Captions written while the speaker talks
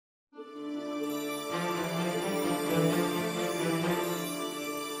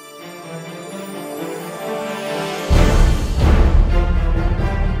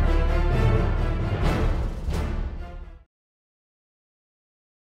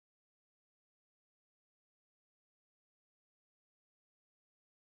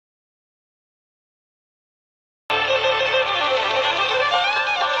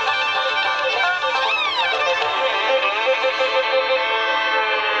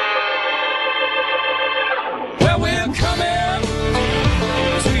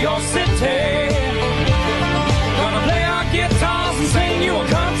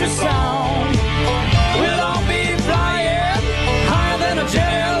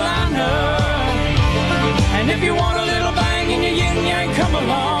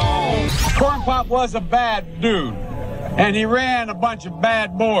Trump was a bad dude, and he ran a bunch of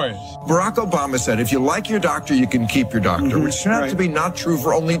bad boys. Barack Obama said, if you like your doctor, you can keep your doctor, which turned out to be not true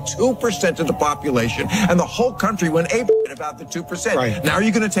for only 2% of the population, and the whole country went ape about the 2%. Right. Now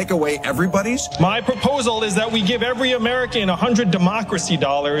you're going to take away everybody's? My proposal is that we give every American 100 democracy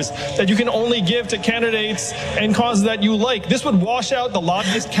dollars that you can only give to candidates and causes that you like. This would wash out the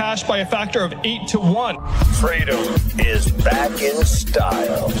lobbyist cash by a factor of 8 to 1. Freedom is back in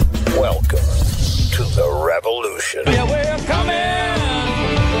style. Welcome to the revolution. Yeah, we're coming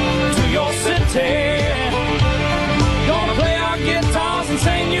to your city. Gonna play our guitars and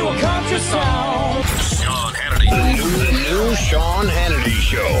sing you a country song. Sean Hannity. The new Sean Hannity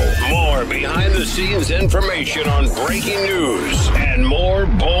Show. More behind-the-scenes information on breaking news and more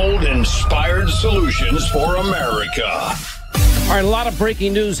bold, inspired solutions for America. All right, a lot of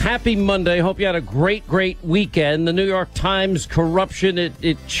breaking news. Happy Monday. Hope you had a great weekend. The New York Times corruption,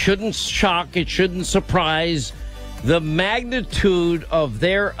 it shouldn't shock, it shouldn't surprise. The magnitude of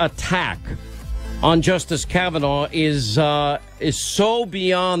their attack on Justice Kavanaugh is so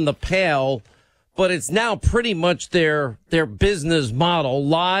beyond the pale, but it's now pretty much their business model.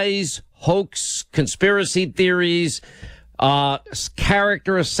 Lies, hoax, conspiracy theories,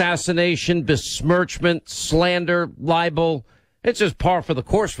 character assassination, besmirchment, slander, libel. It's just par for the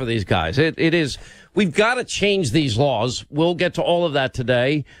course for these guys. It is. We've got to change these laws. We'll get to all of that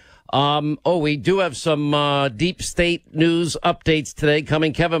today. We do have some deep state news updates today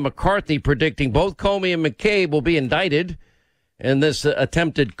coming. Kevin McCarthy predicting both Comey and McCabe will be indicted in this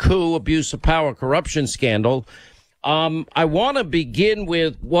attempted coup, abuse of power, corruption scandal. I want to begin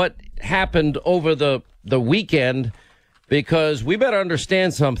with what happened over the weekend, because we better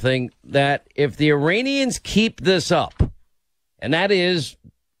understand something, that if the Iranians keep this up, and that is,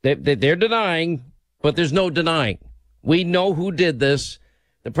 they're denying, but there's no denying. We know who did this.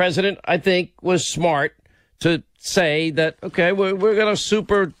 The president, I think, was smart to say that, okay, we're going to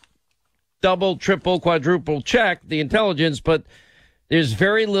super double, triple, quadruple check the intelligence, but there's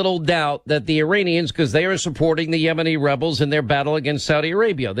very little doubt that the Iranians, because they are supporting the Yemeni rebels in their battle against Saudi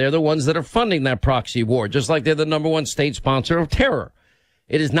Arabia, they're the ones that are funding that proxy war, just like they're the number one state sponsor of terror.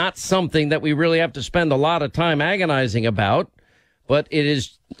 It is not something that we really have to spend a lot of time agonizing about. But it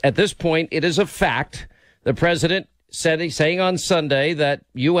is, at this point, it is a fact. The president saying on Sunday that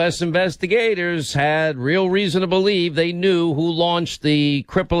U.S. investigators had real reason to believe they knew who launched the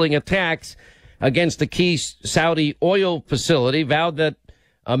crippling attacks against the key Saudi oil facility, vowed that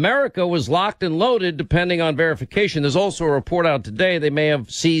America was locked and loaded depending on verification. There's also a report out today they may have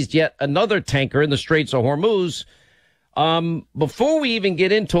seized yet another tanker in the Straits of Hormuz. Before we even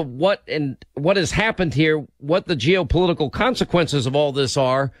get into what has happened here, what the geopolitical consequences of all this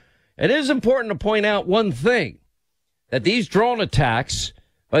are, it is important to point out one thing, that these drone attacks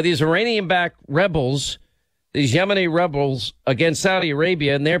by these Iranian-backed rebels, these Yemeni rebels against Saudi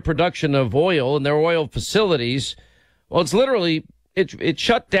Arabia and their production of oil and their oil facilities, well, it's literally, it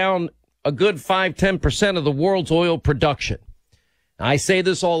shut down a good 5-10% of the world's oil production. I say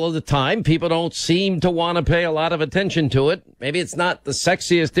this all of the time. People don't seem to want to pay a lot of attention to it. Maybe it's not the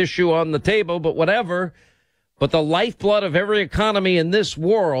sexiest issue on the table, but whatever. But the lifeblood of every economy in this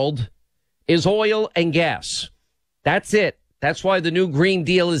world is oil and gas. That's it. That's why the new Green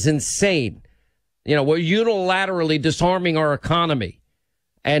Deal is insane. You know, we're unilaterally disarming our economy,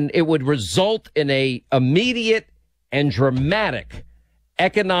 and it would result in a immediate and dramatic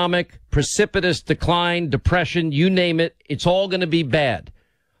economic, precipitous decline, depression, you name it. It's all going to be bad.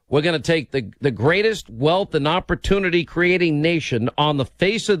 We're going to take the greatest wealth and opportunity creating nation on the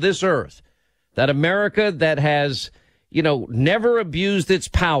face of this earth, that America that has, never abused its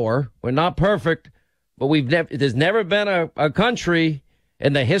power. We're not perfect, but there's never been a country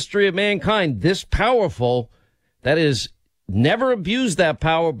in the history of mankind this powerful that has never abused that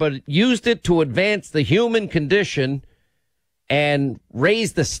power, but used it to advance the human condition and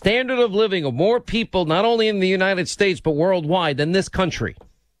raise the standard of living of more people, not only in the United States, but worldwide, than this country.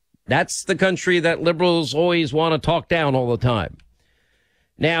 That's the country that liberals always want to talk down all the time.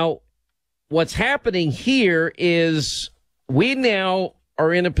 Now, what's happening here is we now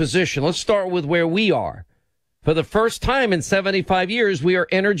are in a position. Let's start with where we are. For the first time in 75 years, we are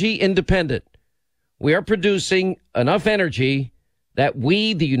energy independent. We are producing enough energy that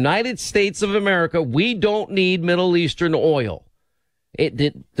we, the United States of America, we don't need Middle Eastern oil.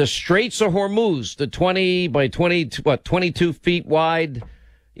 The Straits of Hormuz, the 20 by 22 feet wide,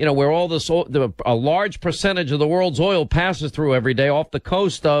 where all this, a large percentage of the world's oil passes through every day off the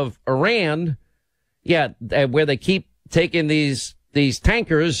coast of Iran. Yeah, where they keep taking these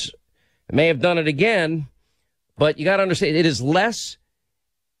tankers, may have done it again, but you got to understand, it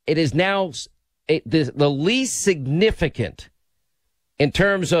is now the least significant in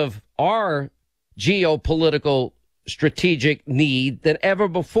terms of our geopolitical strategic need than ever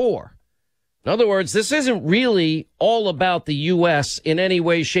before. In other words, this isn't really all about the U.S. in any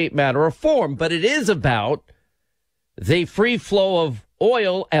way, shape, matter, or form, but it is about the free flow of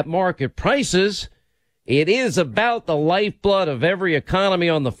oil at market prices. It is about the lifeblood of every economy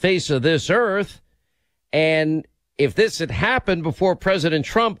on the face of this earth. And if this had happened before President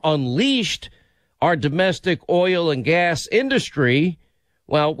Trump unleashed our domestic oil and gas industry,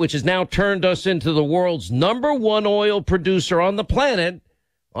 well, which has now turned us into the world's number one oil producer on the planet,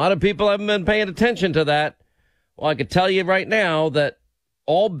 a lot of people haven't been paying attention to that. Well, I could tell you right now that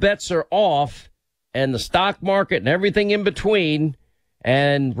all bets are off, and the stock market and everything in between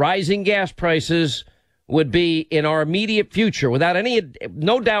and rising gas prices would be in our immediate future without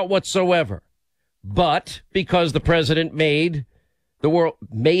no doubt whatsoever. But because the president made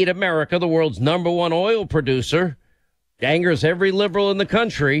America the world's number one oil producer, angers every liberal in the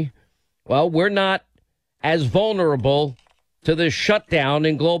country, well, we're not as vulnerable to this shutdown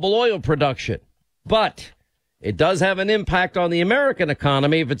in global oil production. But it does have an impact on the American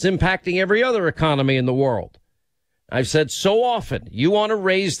economy if it's impacting every other economy in the world. I've said so often, you want to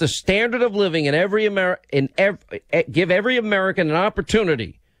raise the standard of living in give every American an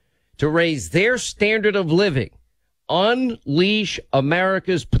opportunity to raise their standard of living, unleash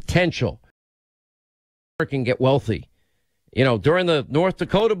America's potential. American get wealthy. You know, during the North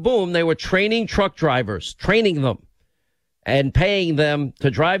Dakota boom, they were training truck drivers, training them and paying them to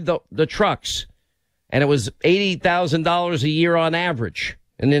drive the trucks. And it was $80,000 a year on average.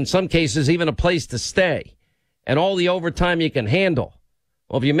 And in some cases, even a place to stay and all the overtime you can handle.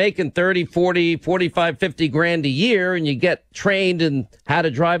 Well, if you're making 30, 40, 45, 50 grand a year and you get trained in how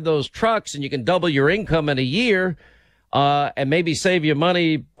to drive those trucks and you can double your income in a year, and maybe save your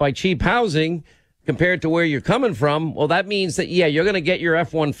money by cheap housing compared to where you're coming from, well, that means that, yeah, you're going to get your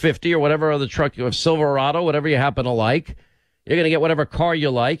F-150 or whatever other truck you have, Silverado, whatever you happen to like. You're going to get whatever car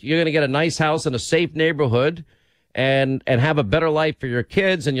you like. You're going to get a nice house in a safe neighborhood and have a better life for your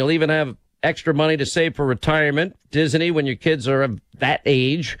kids. And you'll even have extra money to save for retirement, Disney, when your kids are of that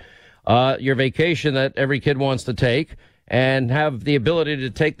age, your vacation that every kid wants to take, and have the ability to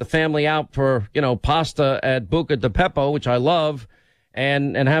take the family out for, pasta at Buca di Beppo, which I love,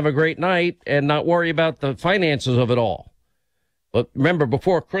 and have a great night and not worry about the finances of it all. But remember,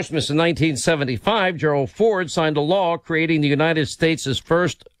 before Christmas in 1975, Gerald Ford signed a law creating the United States'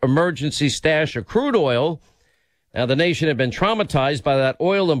 first emergency stash of crude oil. Now, the nation had been traumatized by that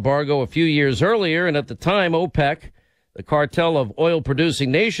oil embargo a few years earlier, and at the time, OPEC, the cartel of oil-producing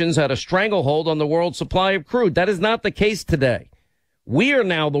nations, had a stranglehold on the world's supply of crude. That is not the case today. We are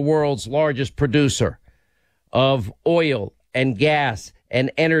now the world's largest producer of oil and gas and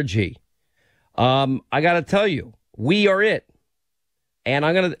energy. I got to tell you, we are it. And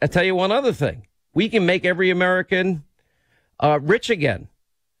I'm going to tell you one other thing. We can make every American rich again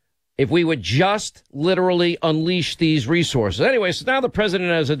if we would just literally unleash these resources. Anyway, so now the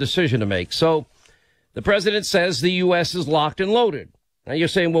president has a decision to make. So the president says the U.S. is locked and loaded. Now you're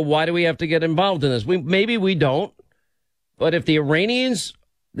saying, well, why do we have to get involved in this? Maybe we don't. But if the Iranians,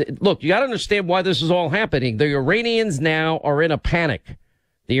 look, you got to understand why this is all happening. The Iranians now are in a panic.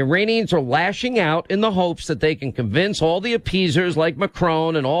 The Iranians are lashing out in the hopes that they can convince all the appeasers like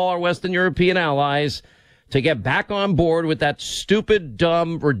Macron and all our Western European allies to get back on board with that stupid,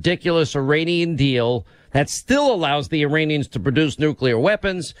 dumb, ridiculous Iranian deal that still allows the Iranians to produce nuclear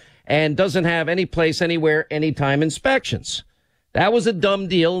weapons and doesn't have any place, anywhere, anytime inspections. That was a dumb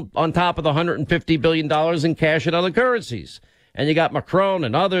deal on top of the $150 billion in cash and other currencies. And you got Macron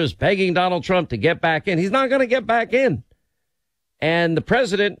and others begging Donald Trump to get back in. He's not going to get back in. And the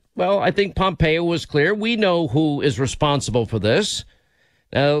president, well, I think Pompeo was clear. We know who is responsible for this.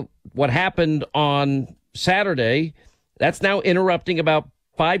 Now, what happened on Saturday, that's now interrupting about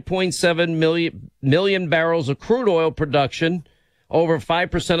 5.7 million barrels of crude oil production, over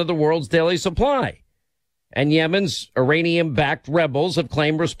 5% of the world's daily supply. And Yemen's Iranian-backed rebels have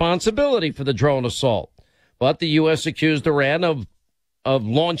claimed responsibility for the drone assault. But the U.S. accused Iran of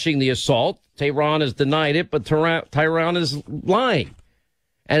launching the assault. Tehran has denied it, but Tehran is lying.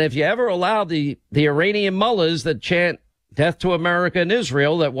 And if you ever allow the Iranian mullahs that chant death to America and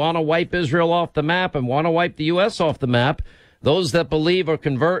Israel, that want to wipe Israel off the map and want to wipe the U.S. off the map, those that believe or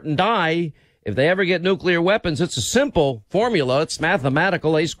convert and die, if they ever get nuclear weapons, it's a simple formula. It's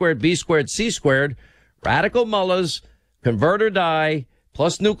mathematical, A squared, B squared, C squared. Radical mullahs, convert or die,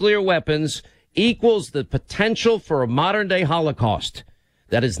 plus nuclear weapons equals the potential for a modern-day Holocaust.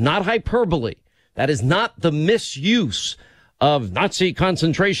 That is not hyperbole. That is not the misuse of Nazi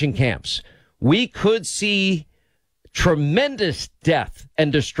concentration camps. we could see tremendous death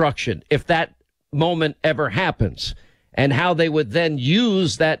and destruction if that moment ever happens, and how they would then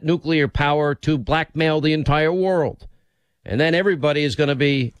use that nuclear power to blackmail the entire world. And then everybody is going to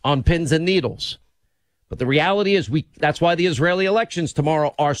be on pins and needles. But the reality is that's why the Israeli elections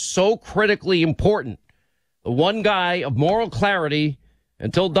tomorrow are so critically important. The one guy of moral clarity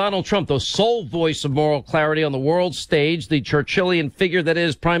until Donald Trump, the sole voice of moral clarity on the world stage, the Churchillian figure that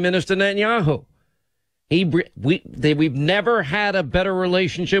is Prime Minister Netanyahu. We've never had a better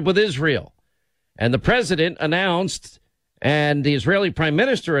relationship with Israel. And the president announced, and the Israeli prime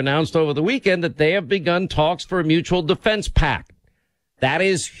minister announced over the weekend, that they have begun talks for a mutual defense pact. That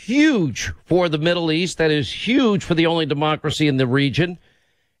is huge for the Middle East. That is huge for the only democracy in the region.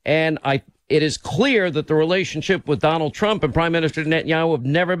 And it is clear that the relationship with Donald Trump and Prime Minister Netanyahu have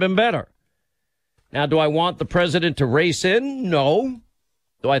never been better. Now, do I want the president to race in? No.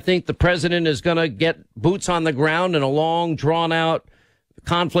 Do I think the president is going to get boots on the ground in a long, drawn-out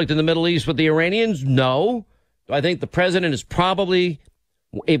conflict in the Middle East with the Iranians? No. Do I think the president is probably,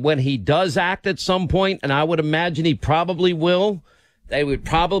 when he does act at some point, and I would imagine he probably will, they would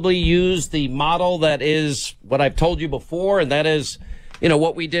probably use the model that is what I've told you before, and that is,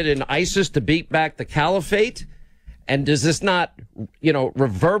 what we did in ISIS to beat back the caliphate. And does this not,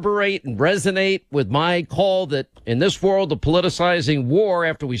 reverberate and resonate with my call that in this world of politicizing war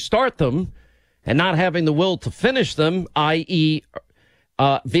after we start them and not having the will to finish them, i.e.,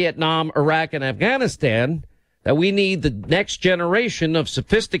 Vietnam, Iraq, and Afghanistan, that we need the next generation of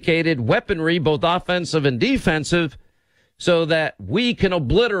sophisticated weaponry, both offensive and defensive, so that we can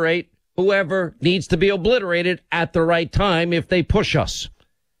obliterate whoever needs to be obliterated at the right time if they push us.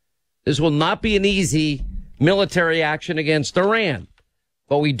 This will not be an easy military action against Iran,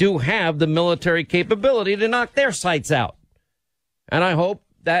 but we do have the military capability to knock their sights out. And I hope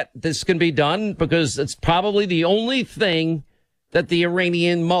that this can be done, because it's probably the only thing that the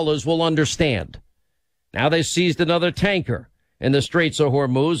Iranian mullahs will understand. Now they seized another tanker in the Straits of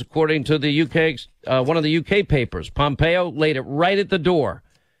Hormuz, according to the UK, one of the UK papers. Pompeo laid it right at the door,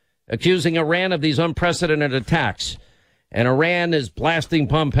 accusing Iran of these unprecedented attacks. And Iran is blasting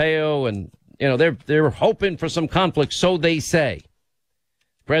Pompeo, and they're hoping for some conflict, so they say.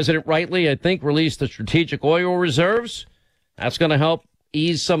 President rightly, I think, released the strategic oil reserves. That's going to help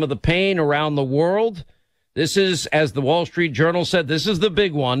ease some of the pain around the world. This is, as the Wall Street Journal said, this is the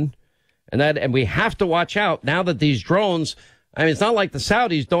big one. And we have to watch out now that these drones, it's not like the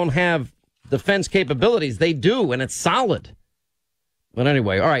Saudis don't have defense capabilities. They do, and it's solid. But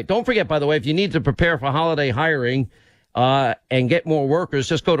anyway, all right. Don't forget, by the way, if you need to prepare for holiday hiring and get more workers,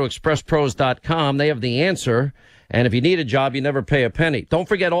 just go to expresspros.com. They have the answer. And if you need a job, you never pay a penny. Don't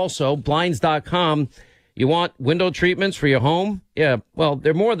forget also, blinds.com. You want window treatments for your home? Yeah, well,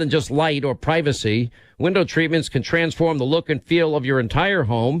 they're more than just light or privacy. Window treatments can transform the look and feel of your entire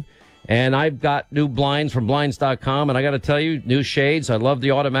home. And I've got new blinds from blinds.com. And I got to tell you, new shades. I love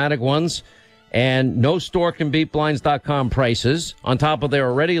the automatic ones. And no store can beat blinds.com prices on top of their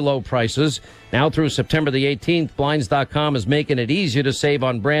already low prices. Now through September the 18th, blinds.com is making it easier to save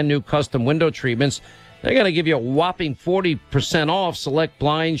on brand new custom window treatments. They're going to give you a whopping 40% off select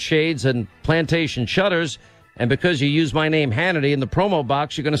blinds, shades, and plantation shutters. And because you use my name, Hannity, in the promo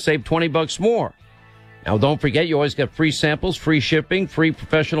box, you're going to save $20 more. Now, don't forget, you always get free samples, free shipping, free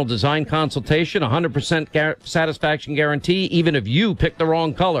professional design consultation, 100% satisfaction guarantee, even if you pick the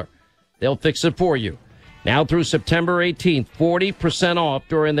wrong color. They'll fix it for you. Now through September 18th, 40% off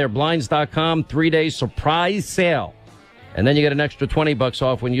during their blinds.com 3-day surprise sale. And then you get an extra $20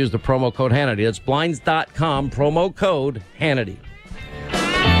 off when you use the promo code Hannity. That's blinds.com, promo code Hannity.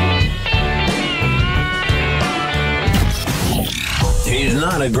 He's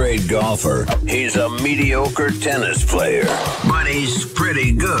not a great golfer. He's a mediocre tennis player. But he's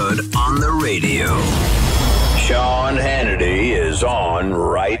pretty good on the radio. Sean Hannity is on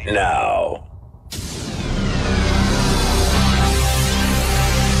right now.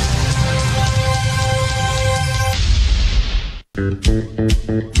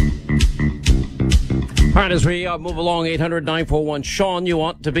 All right, as we move along, 800-941-SEAN, you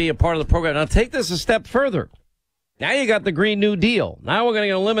want to be a part of the program. Now, take this a step further. Now you got the Green New Deal. Now we're going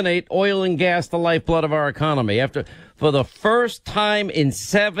to eliminate oil and gas, the lifeblood of our economy. For the first time in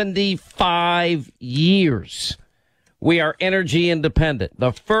 75 years, we are energy independent.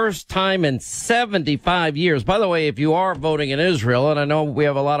 The first time in 75 years. By the way, if you are voting in Israel, and I know we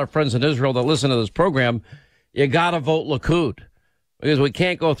have a lot of friends in Israel that listen to this program, you got to vote Likud. Because we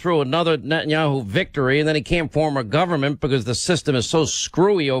can't go through another Netanyahu victory, and then he can't form a government because the system is so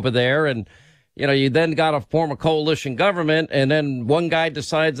screwy over there, and you then got to form a coalition government, and then one guy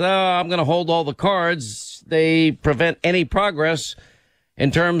decides, I'm going to hold all the cards. They prevent any progress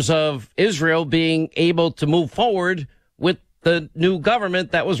in terms of Israel being able to move forward with the new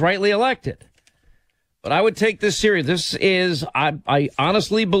government that was rightly elected. But I would take this serious. This is, I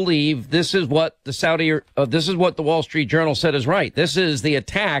honestly believe this is what this is what the Wall Street Journal said is right. This is the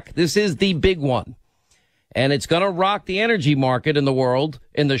attack. This is the big one. And it's going to rock the energy market in the world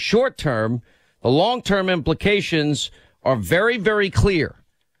in the short term. The long-term implications are very, very clear.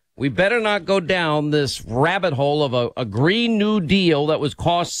 We better not go down this rabbit hole of a Green New Deal that was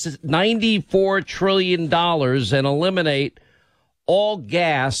cost $94 trillion and eliminate all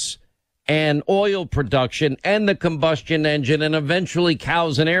gas and oil production and the combustion engine and eventually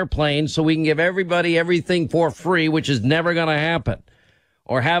cows and airplanes so we can give everybody everything for free, which is never going to happen.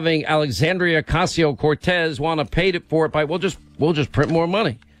 Or having Alexandria Ocasio-Cortez want to pay for it by, we'll just print more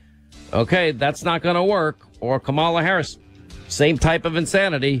money. Okay, that's not going to work. Or Kamala Harris, same type of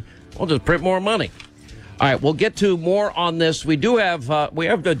insanity. We'll just print more money. All right, we'll get to more on this. We do have the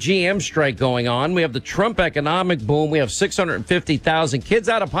GM strike going on. We have the Trump economic boom. We have 650,000 kids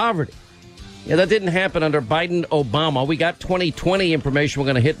out of poverty. Yeah, that didn't happen under Biden, Obama. We got 2020 information we're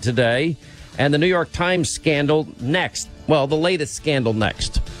going to hit today. And the New York Times scandal next. Well, the latest scandal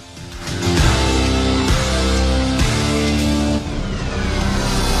next.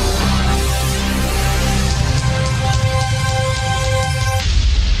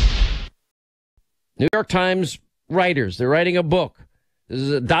 New York Times writers, they're writing a book. This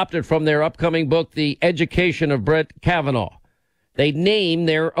is adopted from their upcoming book, The Education of Brett Kavanaugh. They name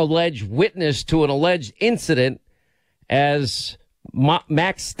their alleged witness to an alleged incident as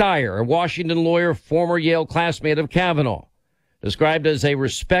Max Stier, a Washington lawyer, former Yale classmate of Kavanaugh, described as a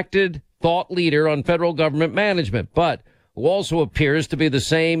respected thought leader on federal government management, but who also appears to be the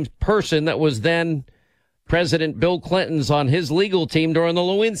same person that was then President Bill Clinton's on his legal team during the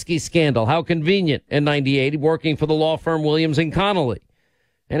Lewinsky scandal. How convenient in 98, working for the law firm Williams and Connolly.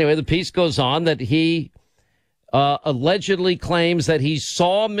 Anyway, the piece goes on that he allegedly claims that he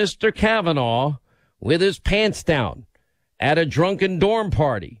saw Mr. Kavanaugh with his pants down at a drunken dorm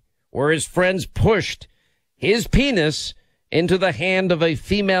party where his friends pushed his penis into the hand of a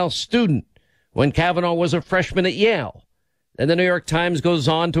female student when Kavanaugh was a freshman at Yale. And the New York Times goes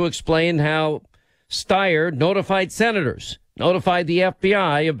on to explain how Stier notified senators, notified the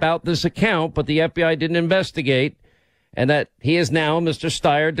FBI about this account, but the FBI didn't investigate, and that he is now, Mr.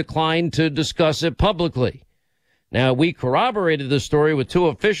 Stier, declined to discuss it publicly. Now, we corroborated the story with two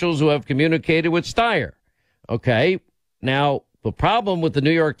officials who have communicated with Stier. Okay. Now, the problem with the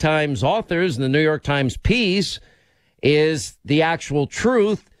New York Times authors and the New York Times piece is the actual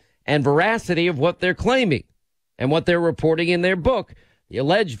truth and veracity of what they're claiming and what they're reporting in their book. The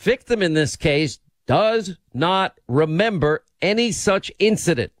alleged victim in this case does not remember any such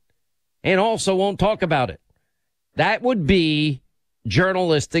incident and also won't talk about it. That would be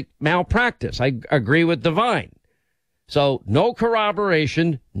journalistic malpractice. I agree with Devine. So no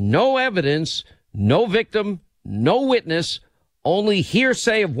corroboration, no evidence, no victim, no witness, only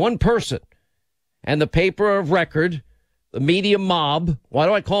hearsay of one person. And the paper of record, the media mob. Why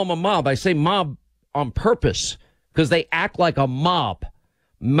do I call them a mob? I say mob on purpose because they act like a mob.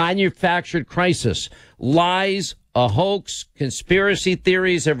 Manufactured crisis, lies, a hoax, conspiracy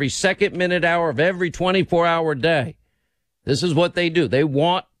theories every second, minute, hour of every 24-hour day. This is what they do. They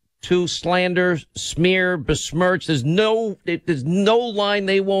want to slander, smear, besmirch. There's no line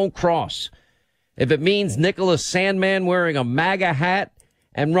they won't cross. If it means Nicholas Sandmann wearing a MAGA hat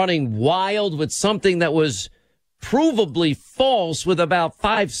and running wild with something that was provably false with about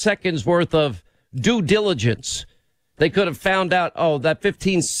 5 seconds worth of due diligence, they could have found out, that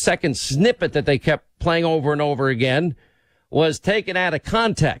 15-second snippet that they kept playing over and over again was taken out of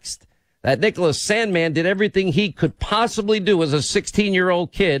context. That Nicholas Sandmann did everything he could possibly do as a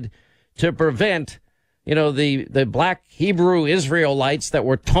 16-year-old kid to prevent, the black Hebrew Israelites that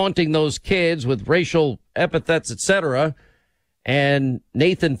were taunting those kids with racial epithets, etc. And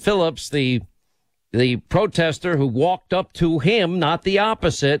Nathan Phillips, the protester who walked up to him, not the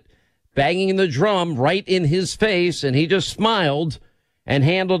opposite, banging the drum right in his face, and he just smiled and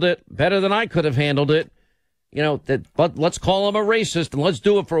handled it better than I could have handled it. But let's call him a racist, and let's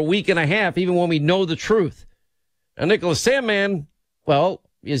do it for a week and a half, even when we know the truth. Now, Nicholas Sandmann, well,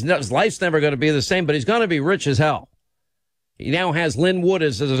 his life's never going to be the same, but he's going to be rich as hell. He now has Lynn Wood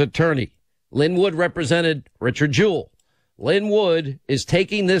as his attorney. Lynn Wood represented Richard Jewell. Lynn Wood is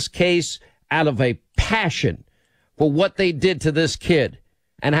taking this case out of a passion for what they did to this kid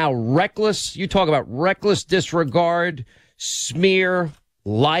and how reckless, you talk about reckless disregard, smear,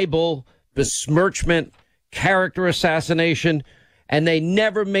 libel, besmirchment, character assassination, and they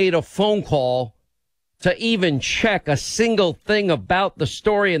never made a phone call to even check a single thing about the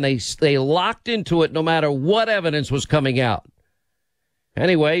story, and they locked into it no matter what evidence was coming out.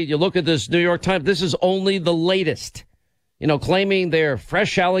 Anyway, you look at this New York Times, this is only the latest. Claiming their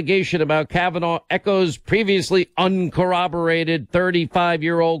fresh allegation about Kavanaugh echoes previously uncorroborated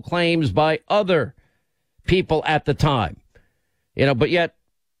 35-year-old claims by other people at the time. But yet,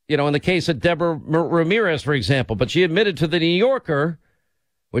 in the case of Deborah Ramirez, for example, but she admitted to the New Yorker,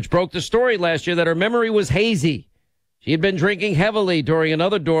 which broke the story last year, that her memory was hazy. She had been drinking heavily during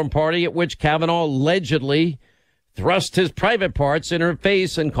another dorm party at which Kavanaugh allegedly thrust his private parts in her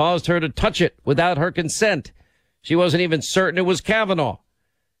face and caused her to touch it without her consent. She wasn't even certain it was Kavanaugh.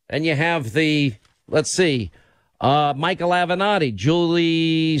 And you have the, Michael Avenatti,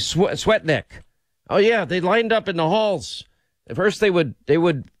 Julie Swetnick. Oh, yeah, they lined up in the halls. At first, they would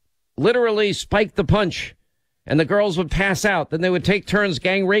literally spike the punch, and the girls would pass out. Then they would take turns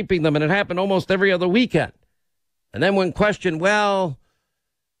gang raping them, and it happened almost every other weekend. And then when questioned, well,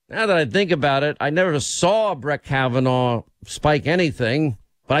 now that I think about it, I never saw Brett Kavanaugh spike anything,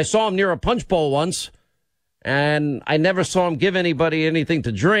 but I saw him near a punch bowl once. And I never saw him give anybody anything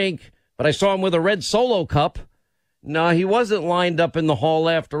to drink, but I saw him with a red Solo cup. No, he wasn't lined up in the hall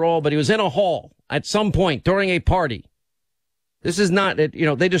after all, but he was in a hall at some point during a party. This is not,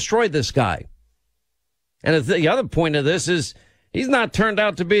 they destroyed this guy. And the other point of this is he's not turned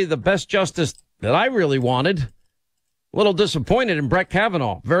out to be the best justice that I really wanted. A little disappointed in Brett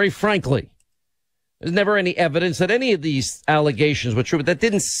Kavanaugh, very frankly. There's never any evidence that any of these allegations were true, but that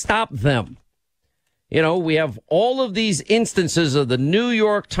didn't stop them. We have all of these instances of the New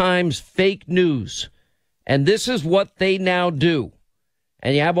York Times fake news, and this is what they now do.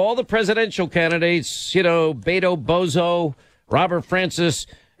 And you have all the presidential candidates, Beto, Bozo, Robert Francis.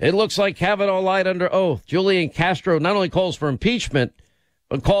 It looks like Kavanaugh lied under oath. Julian Castro not only calls for impeachment,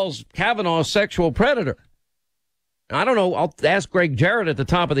 but calls Kavanaugh a sexual predator. I don't know. I'll ask Gregg Jarrett at the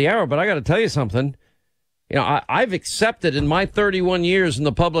top of the hour, but I got to tell you something. I've accepted in my 31 years in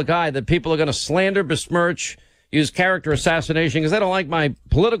the public eye that people are going to slander, besmirch, use character assassination because they don't like my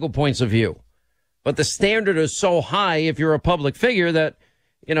political points of view. But the standard is so high if you're a public figure that,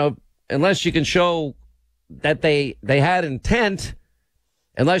 unless you can show that they had intent,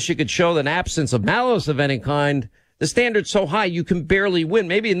 unless you could show an absence of malice of any kind, the standard's so high you can barely win.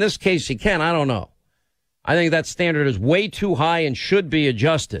 Maybe in this case you can. I don't know. I think that standard is way too high and should be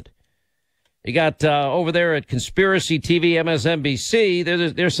adjusted. You got over there at Conspiracy TV,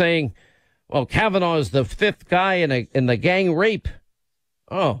 MSNBC, they're saying, well, Kavanaugh is the fifth guy in the gang rape.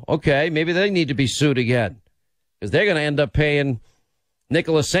 Oh, okay. Maybe they need to be sued again because they're going to end up paying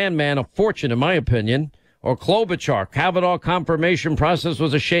Nicholas Sandman a fortune, in my opinion, or Klobuchar. Kavanaugh confirmation process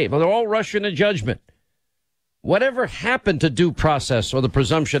was a shame. Well, they're all rushing to judgment. Whatever happened to due process or the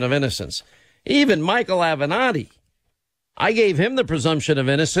presumption of innocence? Even Michael Avenatti, I gave him the presumption of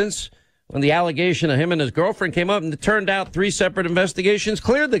innocence when the allegation of him and his girlfriend came up, and it turned out 3 separate investigations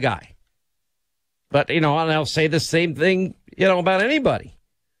cleared the guy. But, and I'll say the same thing, about anybody.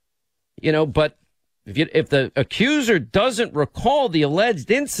 But if the accuser doesn't recall the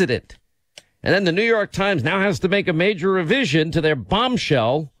alleged incident, and then the New York Times now has to make a major revision to their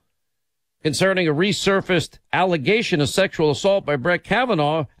bombshell concerning a resurfaced allegation of sexual assault by Brett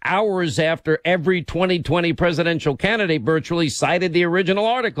Kavanaugh hours after every 2020 presidential candidate virtually cited the original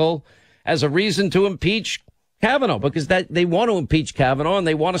article as a reason to impeach Kavanaugh, because they want to impeach Kavanaugh and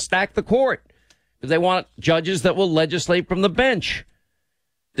they want to stack the court because they want judges that will legislate from the bench.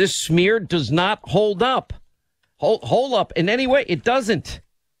 This smear does not hold up. Hold up in any way. It doesn't.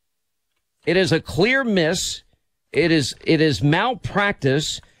 It is a clear miss. It is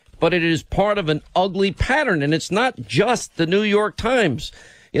malpractice, but it is part of an ugly pattern. And it's not just the New York Times.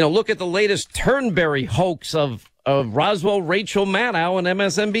 Look at the latest Turnberry hoax of Roswell Rachel Maddow on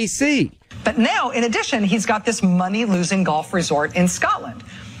MSNBC. But now, in addition, he's got this money-losing golf resort in Scotland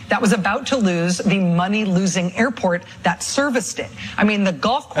that was about to lose the money-losing airport that serviced it. I mean, the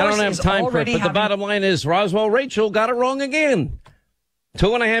golf course I don't have time for it, but the bottom line is Roswell Rachel got it wrong again.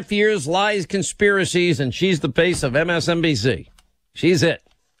 2.5 years, lies, conspiracies, and she's the face of MSNBC. She's it.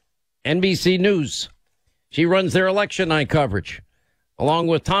 NBC News. She runs their election night coverage, along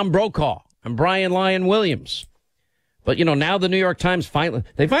with Tom Brokaw and Brian Lyon Williams. But, now the New York Times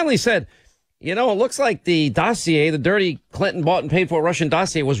finally said, it looks like the dossier, the dirty Clinton bought and paid for Russian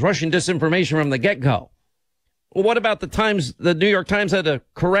dossier, was Russian disinformation from the get-go. Well, what about the New York Times had to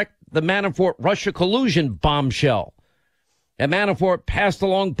correct the Manafort Russia collusion bombshell? And Manafort passed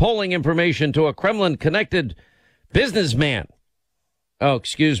along polling information to a Kremlin-connected businessman. Oh,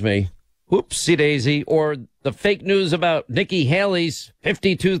 excuse me. Whoopsie daisy. Or the fake news about Nikki Haley's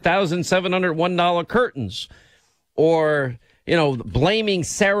 $52,701 curtains. Or, blaming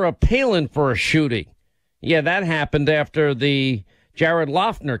Sarah Palin for a shooting. Yeah, that happened after the Jared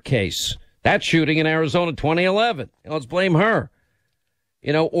Loughner case. That shooting in Arizona 2011. Let's blame her.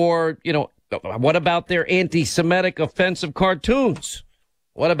 What about their anti-Semitic offensive cartoons?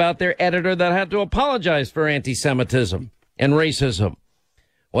 What about their editor that had to apologize for anti-Semitism and racism?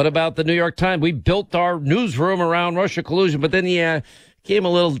 What about the New York Times? We built our newsroom around Russia collusion, but then, it came a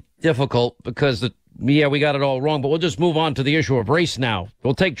little difficult because, we got it all wrong. But we'll just move on to the issue of race now.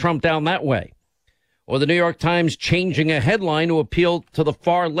 We'll take Trump down that way. Or the New York Times changing a headline to appeal to the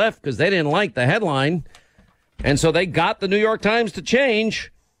far left because they didn't like the headline. And so they got the New York Times to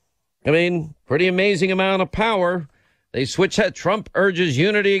change. Pretty amazing amount of power. They switch that. Trump urges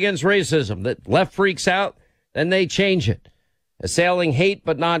unity against racism. The left freaks out, then they change it. Assailing hate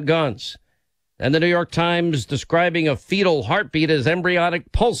but not guns. And the New York Times describing a fetal heartbeat as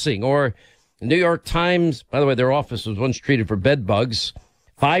embryonic pulsing. Or the New York Times, by the way, their office was once treated for bed bugs.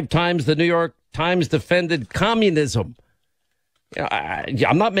 5 times the New York Times defended communism.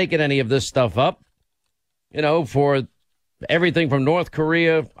 I'm not making any of this stuff up. For everything from North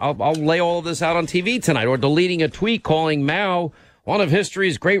Korea, I'll lay all of this out on TV tonight. Or deleting a tweet calling Mao one of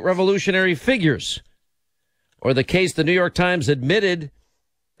history's great revolutionary figures. Or the case the New York Times admitted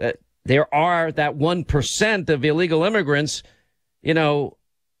that there are that 1% of illegal immigrants, the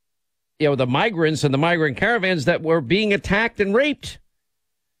migrants and the migrant caravans that were being attacked and raped.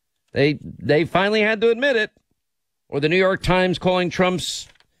 They finally had to admit it. Or the New York Times calling Trump's,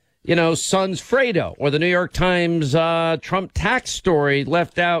 son's Fredo. Or the New York Times Trump tax story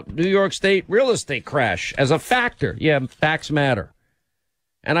left out New York State real estate crash as a factor. Yeah, facts matter.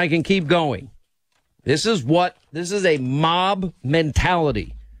 And I can keep going. This is a mob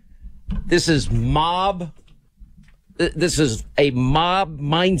mentality. This is a mob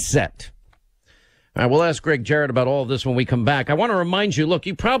mindset. All right, we'll ask Gregg Jarrett about all of this when we come back. I want to remind you, look,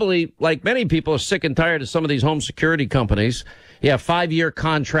 you probably, like many people, are sick and tired of some of these home security companies. You have 5-year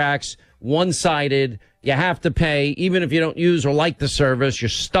contracts, one-sided. You have to pay, even if you don't use or like the service, you're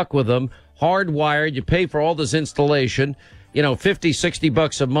stuck with them. Hardwired, you pay for all this installation,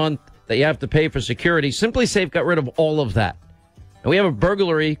 $50-$60 a month that you have to pay for security. Simply Safe got rid of all of that. And we have a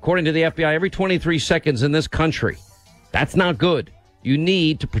burglary, according to the FBI, every 23 seconds in this country. That's not good. You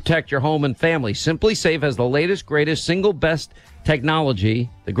need to protect your home and family. Simply Safe has the latest, greatest, single best technology,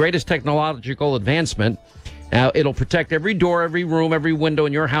 the greatest technological advancement. Now, it'll protect every door, every room, every window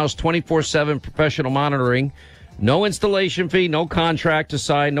in your house, 24/7 professional monitoring. No installation fee, no contract to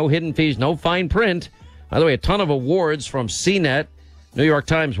sign, no hidden fees, no fine print. By the way, a ton of awards from CNET, New York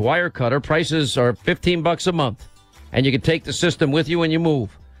Times Wirecutter. Prices are $15 a month. And you can take the system with you when you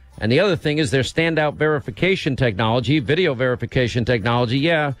move. And the other thing is their standout verification technology, video verification technology.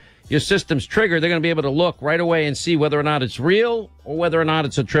 Yeah, your system's triggered. They're going to be able to look right away and see whether or not it's real or whether or not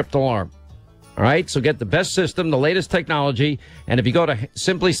it's a tripped alarm. All right, so get the best system, the latest technology. And if you go to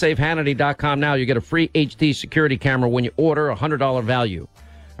simplysafehannity.com now, you get a free HD security camera when you order a $100 value.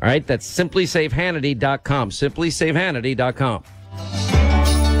 All right, that's simplysafehannity.com, simplysafehannity.com.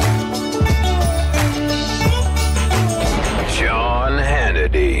 Sean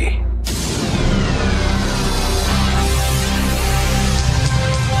Hannity.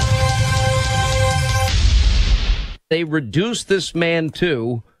 They reduced this man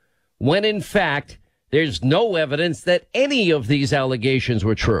to, when in fact, there's no evidence that any of these allegations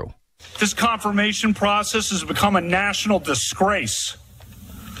were true. This confirmation process has become a national disgrace.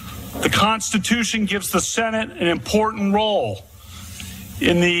 The Constitution gives the Senate an important role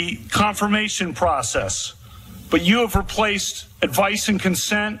in the confirmation process, but you have replaced advice and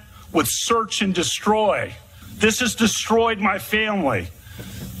consent with search and destroy. This has destroyed my family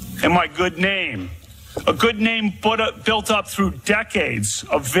and my good name. A good name built up through decades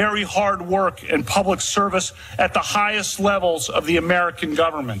of very hard work and public service at the highest levels of the American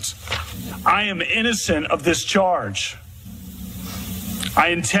government. I am innocent of this charge. I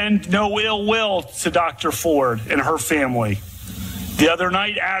intend no ill will to Dr. Ford and her family. The other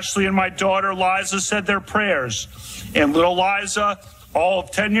night, Ashley and my daughter Liza said their prayers, and little Liza, all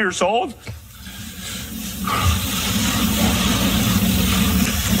of 10 years old,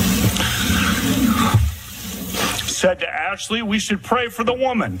 said to Ashley, we should pray for the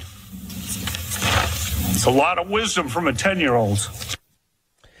woman. It's a lot of wisdom from a 10-year-old.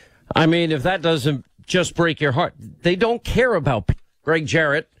 I mean, if that doesn't just break your heart, they don't care about Gregg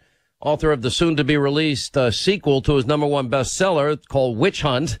Jarrett, author of the soon-to-be-released sequel to his #1 bestseller called Witch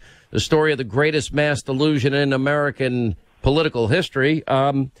Hunt, the story of the greatest mass delusion in American political history.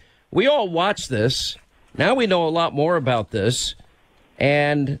 we all watch this. Now we know a lot more about this.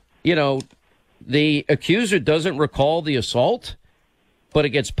 And, you know, the accuser doesn't recall the assault, but it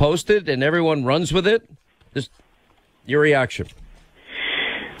gets posted and everyone runs with it. Just your reaction.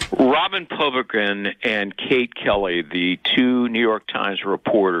 Robin Povegren and Kate Kelly, the two New York Times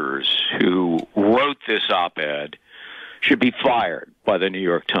reporters who wrote this op-ed, should be fired by the New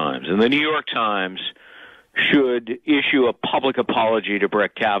York Times. And the New York Times should issue a public apology to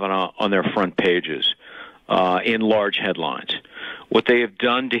Brett Kavanaugh on their front pages in large headlines. What they have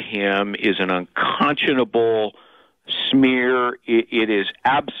done to him is an unconscionable smear. It is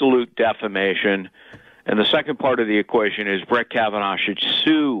absolute defamation. And the second part of the equation is Brett Kavanaugh should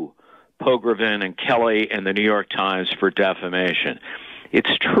sue Povegren and Kelly and the New York Times for defamation.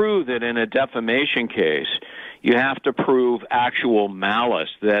 It's true that in a defamation case, you have to prove actual malice,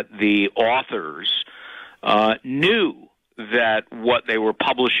 that the authors knew that what they were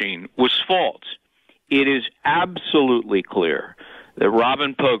publishing was false. It is absolutely clear that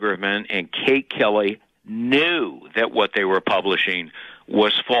Robin Povegren and Kate Kelly knew that what they were publishing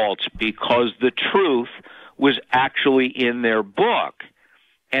was false because the truth was actually in their book,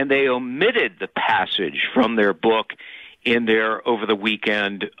 and they omitted the passage from their book in their over the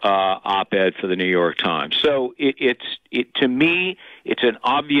weekend op-ed for the New York Times. So to me, it's an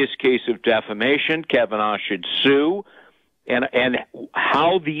obvious case of defamation. Kavanaugh should sue, and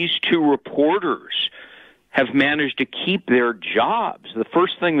how these two reporters have managed to keep their jobs. The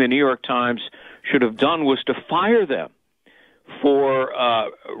first thing the New York Times should have done was to fire them for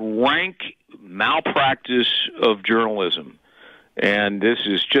rank malpractice of journalism. And this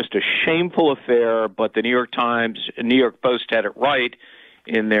is just a shameful affair, but the New York Times and New York Post had it right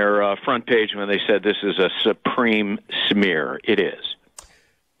in their front page when they said this is a supreme smear. It is.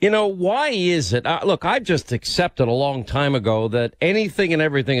 You know, why is it? Look, I just accepted a long time ago that anything and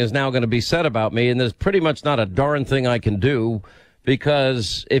everything is now going to be said about me, and there's pretty much not a darn thing I can do,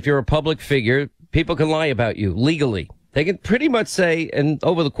 because if you're a public figure, people can lie about you legally. They can pretty much say, and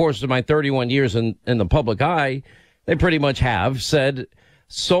over the course of my 31 years in the public eye, they pretty much have said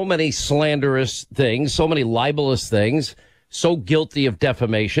so many slanderous things, so many libelous things, so guilty of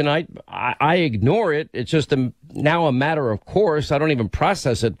defamation. I ignore it. It's just now a matter of course. I don't even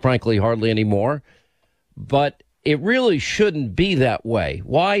process it, frankly, hardly anymore. But it really shouldn't be that way.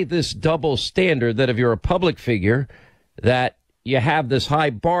 Why this double standard that if you're a public figure, that you have this high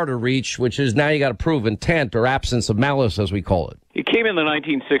bar to reach, which is now you got to prove intent or absence of malice, as we call it. It came in the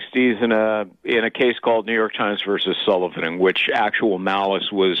 1960s in a case called New York Times versus Sullivan, in which actual malice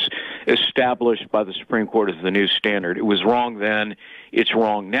was established by the Supreme Court as the new standard. It was wrong then. It's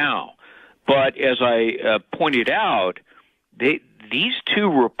wrong now. But as I pointed out, these two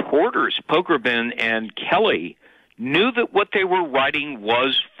reporters, Povegren and Kelly, knew that what they were writing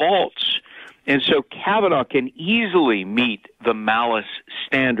was false. And so Kavanaugh can easily meet the malice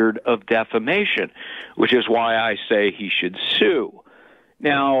standard of defamation, which is why I say he should sue.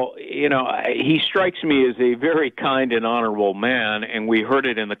 Now, you know, he strikes me as a very kind and honorable man, and we heard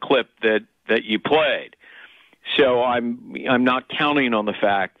it in the clip that you played. So I'm not counting on the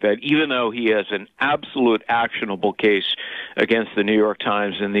fact that even though he has an absolute actionable case against the New York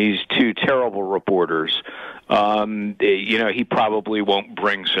Times and these two terrible reporters, you know, he probably won't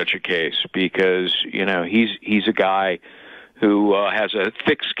bring such a case because, you know, he's a guy who has a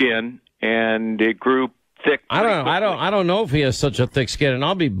thick skin, and it grew thick. I don't know if he has such a thick skin, and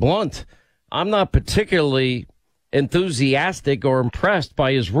I'll be blunt. I'm not particularly enthusiastic or impressed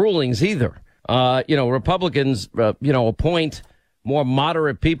by his rulings either. You know, Republicans, appoint more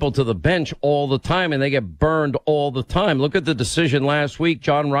moderate people to the bench all the time, and they get burned all the time. Look at the decision last week.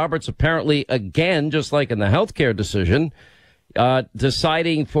 John Roberts apparently, again, just like in the healthcare decision,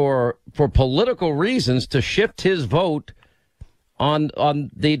 deciding for political reasons to shift his vote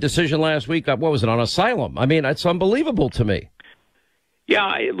on the decision last week. What was it, on asylum? I mean, it's unbelievable to me.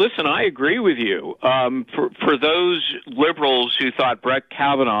 Yeah, listen, I agree with you. For those liberals who thought Brett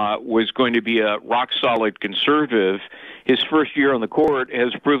Kavanaugh was going to be a rock-solid conservative, his first year on the court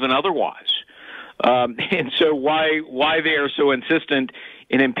has proven otherwise. And so why they are so insistent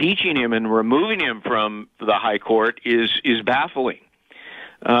in impeaching him and removing him from the high court is baffling.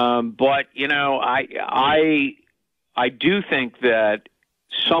 But, you know, I do think that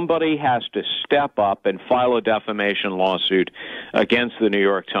somebody has to step up and file a defamation lawsuit against the New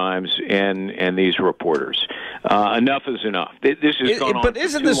York Times and these reporters. Enough is enough. This has gone on. But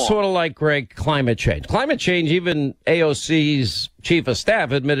isn't this sort of like, Greg, climate change? Climate change, even AOC's chief of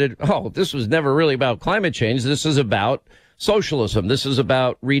staff admitted, this was never really about climate change. This is about socialism. This is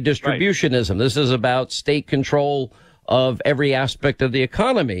about redistributionism. Right. This is about state control of every aspect of the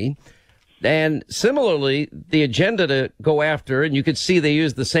economy. And similarly, the agenda to go after, and you could see they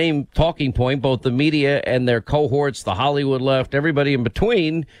use the same talking point, both the media and their cohorts, the Hollywood left, everybody in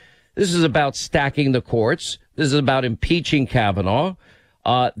between. This is about stacking the courts. This is about impeaching Kavanaugh.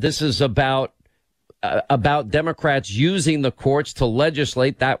 This is about Democrats using the courts to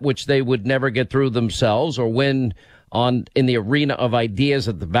legislate that which they would never get through themselves or win in the arena of ideas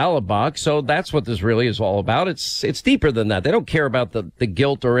at the ballot box. So that's what this really is all about. It's deeper than that. They don't care about the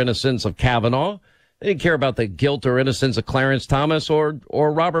guilt or innocence of Kavanaugh. They didn't care about the guilt or innocence of Clarence Thomas or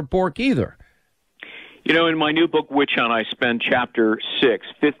Robert Bork either. You know, in my new book, Witch Hunt, I spend chapter 6,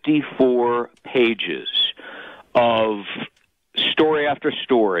 54 pages of story after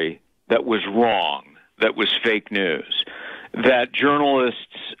story that was wrong, that was fake news, that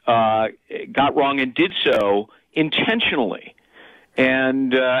journalists got wrong and did so intentionally.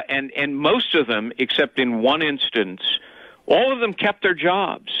 And most of them, except in one instance, all of them kept their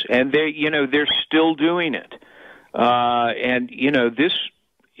jobs, and they're still doing it. This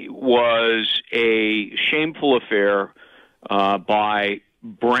was a shameful affair by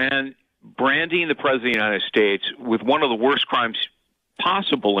branding the President of the United States with one of the worst crimes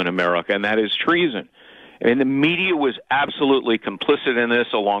possible in America, and that is treason. And the media was absolutely complicit in this,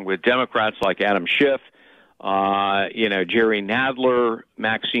 along with Democrats like Adam Schiff, Jerry Nadler,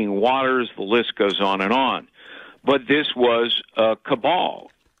 Maxine Waters, the list goes on and on. But this was a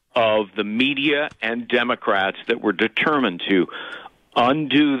cabal of the media and Democrats that were determined to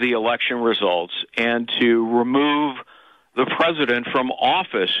undo the election results and to remove the president from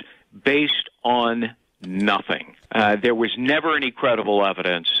office based on nothing. There was never any credible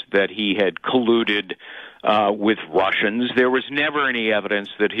evidence that he had colluded with Russians. There was never any evidence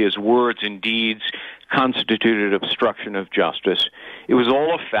that his words and deeds constituted obstruction of justice. It was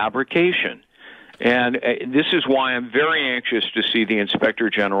all a fabrication. And this is why I'm very anxious to see the Inspector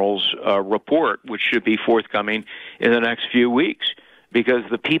General's report, which should be forthcoming in the next few weeks, because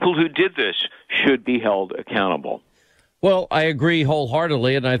the people who did this should be held accountable. Well, I agree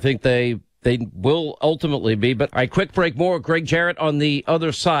wholeheartedly, and I think they will ultimately be. But a quick break more. Gregg Jarrett on the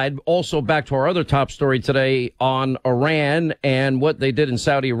other side. Also back to our other top story today on Iran and what they did in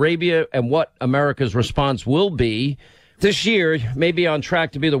Saudi Arabia and what America's response will be. This year may be on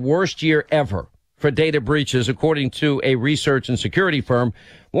track to be the worst year ever for data breaches, according to a research and security firm.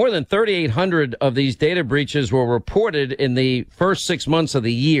 More than 3,800 of these data breaches were reported in the first 6 months of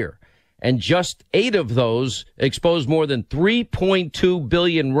the year. And just 8 of those exposed more than 3.2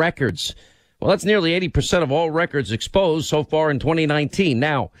 billion records. Well, that's nearly 80% of all records exposed so far in 2019.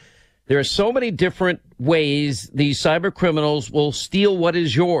 Now, there are so many different ways these cyber criminals will steal what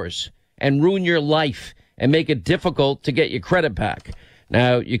is yours and ruin your life and make it difficult to get your credit back.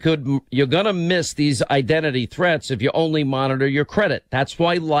 Now, you're going to miss these identity threats if you only monitor your credit. That's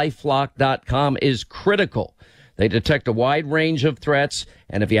why LifeLock.com is critical. They detect a wide range of threats,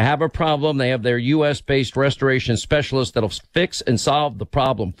 and if you have a problem, they have their U.S.-based restoration specialists that'll fix and solve the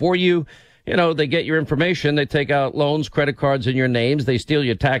problem for you. You know, they get your information, they take out loans, credit cards in your names, they steal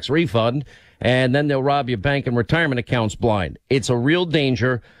your tax refund, and then they'll rob your bank and retirement accounts blind. It's a real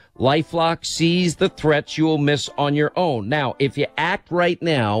danger. LifeLock sees the threats you will miss on your own. Now, if you act right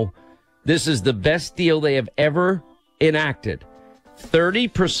now, this is the best deal they have ever enacted.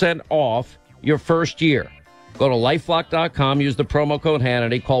 30% off your first year. Go to LifeLock.com, use the promo code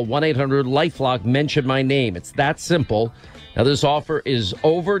Hannity, call 1-800-LifeLock, mention my name. It's that simple. Now, this offer is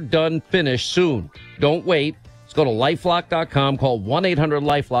over, done, finished soon. Don't wait. Let's go to LifeLock.com, call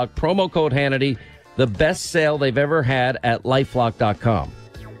 1-800-LifeLock, promo code Hannity, the best sale they've ever had at LifeLock.com.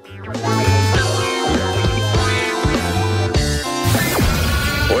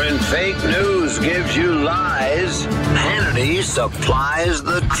 When fake news gives you lies, Hannity supplies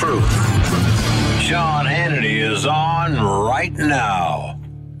the truth. Sean Hannity is on right now.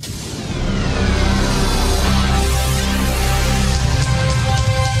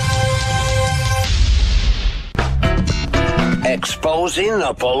 Exposing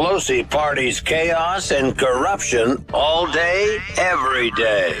the Pelosi party's chaos and corruption all day, every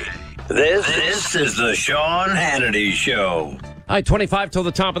day. This is the Sean Hannity Show. All right, 25 till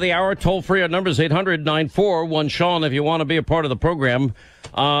the top of the hour. Toll free. Our number is 800-941-SEAN if you want to be a part of the program.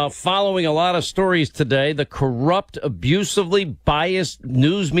 Following a lot of stories today, the corrupt, abusively biased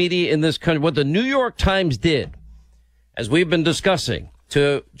news media in this country, what the New York Times did, as we've been discussing,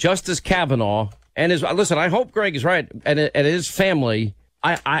 to Justice Kavanaugh and his, listen, I hope Greg is right, and his family.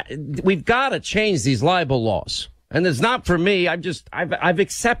 We've got to change these libel laws. And it's not for me. I've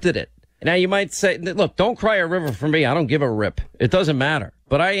accepted it. Now, you might say, look, don't cry a river for me. I don't give a rip. It doesn't matter.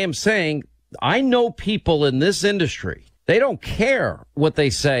 But I am saying I know people in this industry, they don't care what they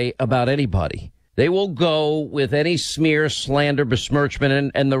say about anybody. They will go with any smear, slander,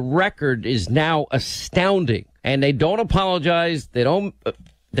 besmirchment, and the record is now astounding. And they don't apologize. They don't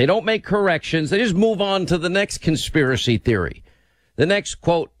make corrections. They just move on to the next conspiracy theory, the next,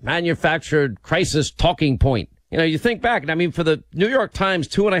 quote, manufactured crisis talking point. You know, you think back, and I mean, for the New York Times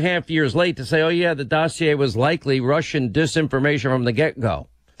 2.5 years late to say, oh, yeah, the dossier was likely Russian disinformation from the get-go.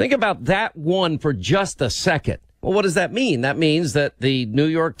 Think about that one for just a second. Well, what does that mean? That means that the New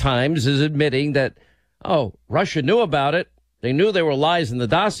York Times is admitting that, oh, Russia knew about it. They knew there were lies in the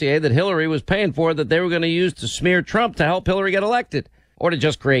dossier that Hillary was paying for that they were going to use to smear Trump to help Hillary get elected or to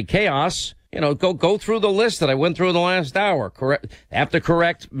just create chaos. You know, go through the list that I went through in the last hour. Have to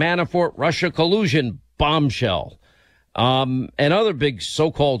correct Manafort Russia collusion bombshell and other big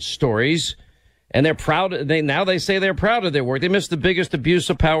so-called stories. And they're proud. They say they're proud of their work. They missed the biggest abuse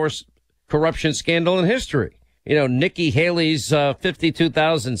of power corruption scandal in history. You know, Nikki Haley's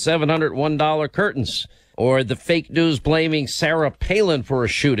 $52,701 curtains, or the fake news blaming Sarah Palin for a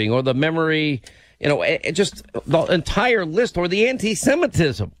shooting, or the memory, you know, just the entire list, or the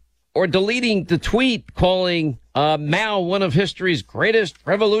anti-Semitism, or deleting the tweet calling Mao one of history's greatest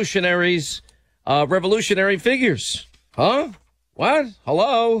revolutionary figures. Huh? What?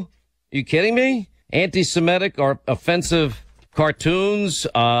 Hello? You kidding me? Anti-Semitic or offensive cartoons,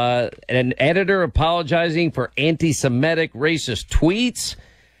 an editor apologizing for anti-Semitic racist tweets.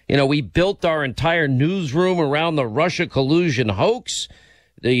 You know, we built our entire newsroom around the Russia collusion hoax.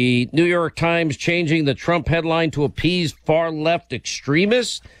 The New York Times changing the Trump headline to appease far-left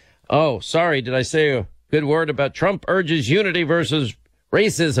extremists. Oh, sorry, did I say a good word about Trump urges unity versus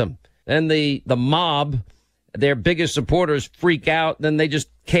racism? Then the mob, their biggest supporters, freak out, then they just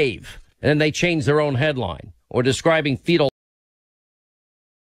cave. And then they change their own headline, or describing fetal,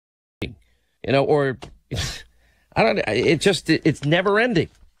 you know, or I don't know. It's never ending.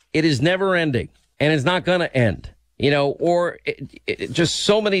 It is never ending, and it's not going to end, you know, or just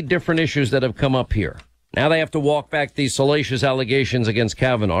so many different issues that have come up here. Now they have to walk back these salacious allegations against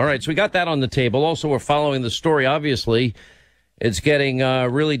Kavanaugh. All right, so we got that on the table. Also, we're following the story. Obviously, it's getting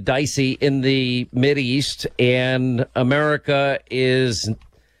really dicey in the Mideast, and America is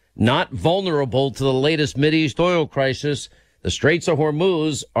not vulnerable to the latest Mideast oil crisis. The Straits of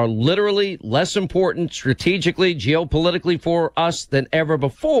Hormuz are literally less important strategically, geopolitically for us than ever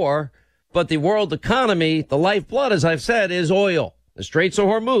before. But the world economy, the lifeblood, as I've said, is oil. The Straits of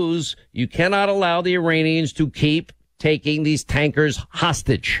Hormuz, you cannot allow the Iranians to keep taking these tankers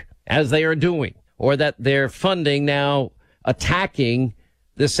hostage, as they are doing, or that they're funding now attacking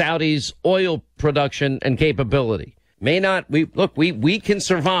the Saudis' oil production and capability. We can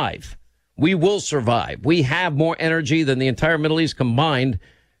survive. We will survive. We have more energy than the entire Middle East combined,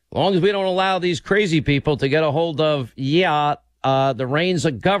 as long as we don't allow these crazy people to get a hold of, the reins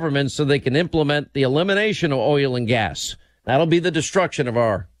of government so they can implement the elimination of oil and gas. That'll be the destruction of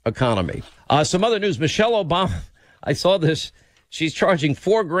our economy. Some other news. Michelle Obama, I saw this. She's charging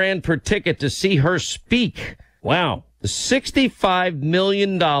 $4,000 per ticket to see her speak. Wow. The $65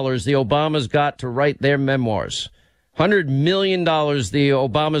 million the Obamas got to write their memoirs. $100 million the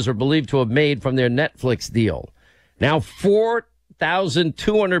Obamas are believed to have made from their Netflix deal. Now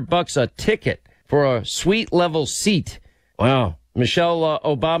 $4,200 a ticket for a suite level seat. Wow. Michelle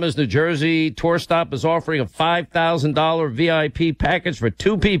Obama's New Jersey tour stop is offering a $5,000 VIP package for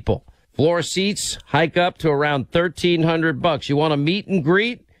two people. Floor seats hike up to around $1,300. You want a meet and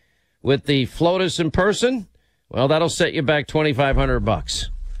greet with the FLOTUS in person? Well, that'll set you back $2,500.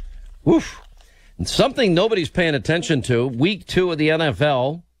 Woof. And something nobody's paying attention to, week 2 of the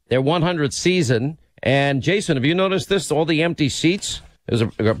NFL, their 100th season. And Jason, have you noticed this? All the empty seats? There's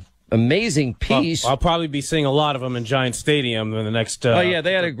an amazing piece. I'll probably be seeing a lot of them in Giant Stadium in the next. Oh yeah,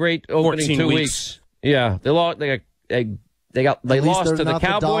 they had a great opening 2 weeks. Yeah, they lost to the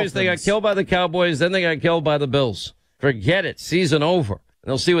Cowboys. They got killed by the Cowboys. Then they got killed by the Bills. Forget it. Season over.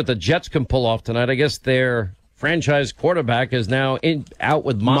 They'll see what the Jets can pull off tonight. I guess their franchise quarterback is now out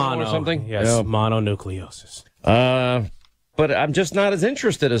with mono or something. Yes, yeah. Mononucleosis. But I'm just not as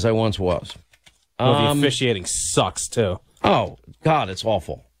interested as I once was. Well, the officiating sucks, too. Oh, God, it's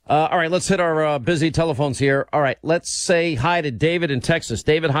awful. All right, let's hit our busy telephones here. All right, let's say hi to David in Texas.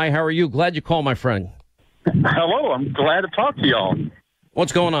 David, hi, how are you? Glad you called, my friend. Hello, I'm glad to talk to y'all.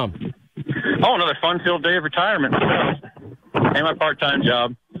 What's going on? Oh, another fun-filled day of retirement and my part-time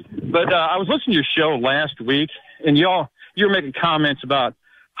job. But I was listening to your show last week, and you were making comments about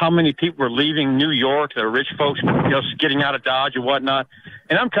how many people were leaving New York, the rich folks, getting out of Dodge and whatnot.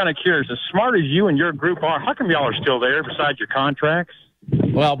 And I'm kind of curious, as smart as you and your group are, how come y'all are still there besides your contracts?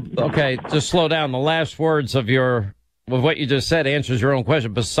 Well, okay, just slow down. The last words of what you just said answers your own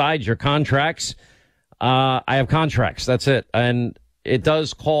question. Besides your contracts, I have contracts. That's it. And it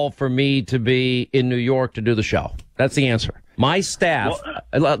does call for me to be in New York to do the show. That's the answer. My staff,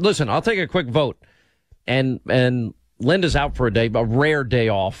 listen, I'll take a quick vote. And Linda's out for a rare day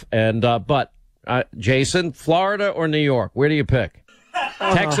off. And but Jason, Florida or New York? Where do you pick?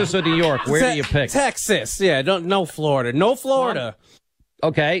 Texas or New York? Where do you pick? Texas. Yeah, no Florida. No Florida.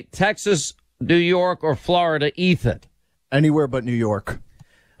 Okay, Texas, New York, or Florida, Ethan? Anywhere but New York.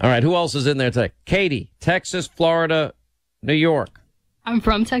 All right, who else is in there today? Katie, Texas, Florida, New York. I'm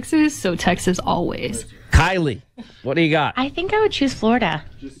from Texas, so Texas always. Kylie, what do you got? I think I would choose Florida.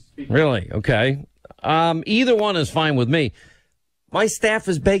 Really? Okay. Either one is fine with me. My staff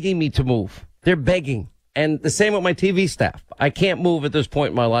is begging me to move. They're begging. And the same with my TV staff. I can't move at this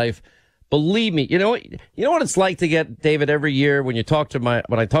point in my life. Believe me, you know what it's like to get, David, every year when I talk to my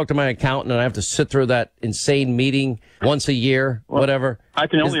accountant and I have to sit through that insane meeting once a year, whatever. I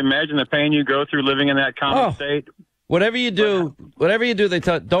can only imagine the pain you go through living in that common state. Whatever you do, they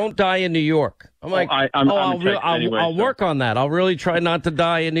tell don't die in New York. I'm like, I'll work on that. I'll really try not to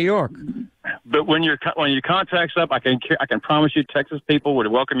die in New York. But when your contract's up, I can promise you, Texas people would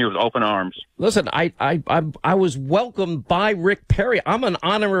welcome you with open arms. Listen, I was welcomed by Rick Perry. I'm an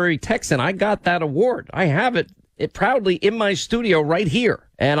honorary Texan. I got that award. I have it proudly in my studio right here.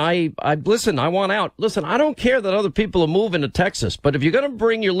 And I listen. I want out. Listen, I don't care that other people are moving to Texas, but if you're going to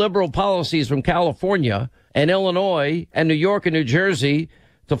bring your liberal policies from California and Illinois and New York and New Jersey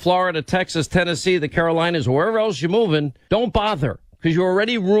to Florida, Texas, Tennessee, the Carolinas, wherever else you're moving, don't bother. Because you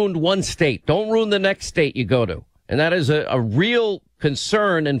already ruined one state. Don't ruin the next state you go to. And that is a real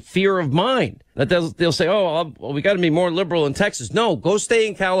concern and fear of mine. That they'll say, we got to be more liberal in Texas. No, go stay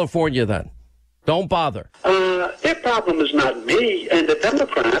in California then. Don't bother. Their problem is not me and the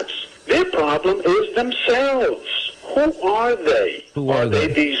Democrats. Their problem is themselves. Who are they? Are they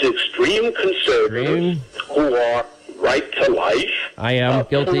these extreme conservatives who are right to life? I am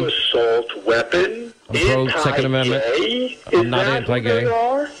guilty. Assault weapon? I'm pro Second Amendment. I'm not anti-gay.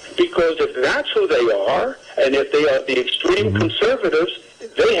 Because if that's who they are, and if they are the extreme conservatives,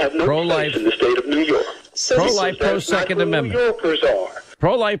 they have no place in the state of New York. Pro-life, pro-Second Amendment. New Yorkers are.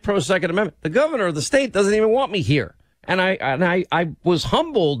 Pro-life, pro-Second Amendment. The governor of the state doesn't even want me here. And I was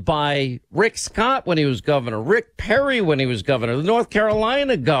humbled by Rick Scott when he was governor, Rick Perry when he was governor, the North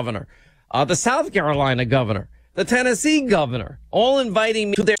Carolina governor, the South Carolina governor, the Tennessee governor, all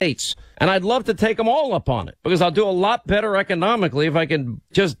inviting me to their states. And I'd love to take them all up on it because I'll do a lot better economically if I can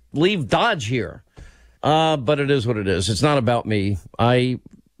just leave Dodge here. But it is what it is. It's not about me.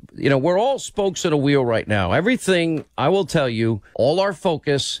 We're all spokes in a wheel right now. Everything, I will tell you, all our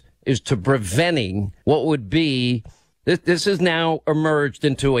focus is to preventing what would be, this has now emerged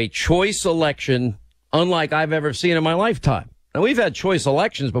into a choice election unlike I've ever seen in my lifetime. Now, we've had choice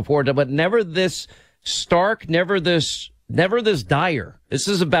elections before, but never this stark, never this dire. This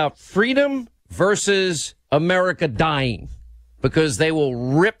is about freedom versus America dying because they will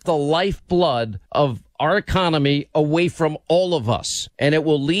rip the lifeblood of our economy away from all of us. And it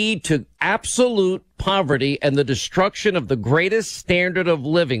will lead to absolute poverty and the destruction of the greatest standard of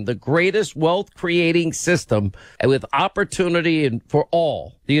living, the greatest wealth creating system with opportunity for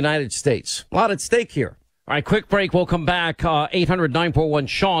all the United States. A lot at stake here. All right, quick break. We'll come back.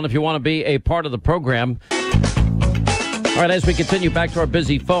 800-941-SEAN if you want to be a part of the program. All right, as we continue back to our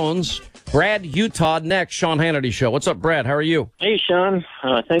busy phones, Brad, Utah, next. Sean Hannity Show. What's up, Brad? How are you? Hey, Sean.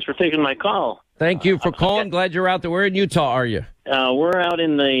 Thanks for taking my call. Thank you for calling. Glad you're out there. Where in Utah are you? We're out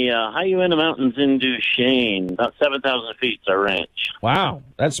in the high Uinta Mountains in Duchesne. About 7,000 feet is our ranch. Wow.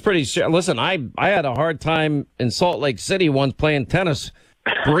 That's pretty... Listen, I had a hard time in Salt Lake City once playing tennis,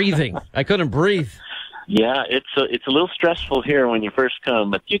 breathing. I couldn't breathe. Yeah, it's a little stressful here when you first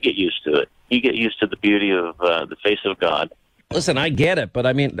come, but you get used to it. You get used to the beauty of the face of God. Listen, I get it, but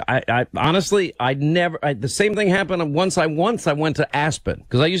I mean, I honestly, the same thing happened once I went to Aspen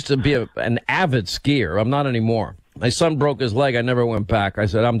because I used to be an avid skier. I'm not anymore. My son broke his leg. I never went back. I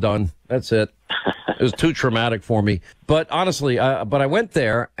said, I'm done. That's it. It was too traumatic for me. But honestly, but I went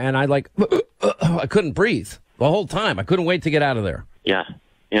there and I I couldn't breathe the whole time. I couldn't wait to get out of there. Yeah.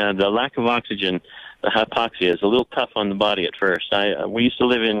 Yeah. The lack of oxygen, the hypoxia is a little tough on the body at first. We used to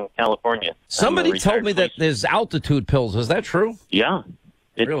live in California. Somebody told me that there's altitude pills. Is that true? Yeah.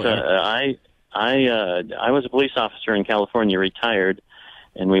 Really? I was a police officer in California, retired,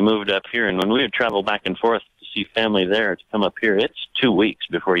 and we moved up here. And when we would travel back and forth to see family there, to come up here, it's 2 weeks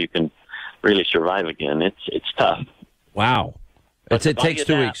before you can really survive again. It's tough. Wow. It takes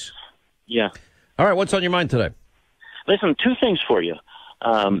 2 weeks. Yeah. All right. What's on your mind today? Listen, two things for you.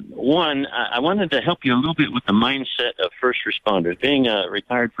 One, I wanted to help you a little bit with the mindset of first responders. Being a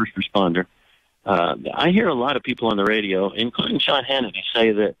retired first responder, I hear a lot of people on the radio, including Sean Hannity,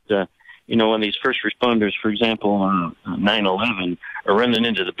 say that, when these first responders, for example, on 9/11, are running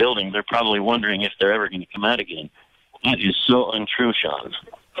into the building, they're probably wondering if they're ever going to come out again. That is so untrue, Sean.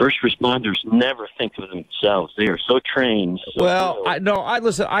 First responders never think of themselves. They are so trained.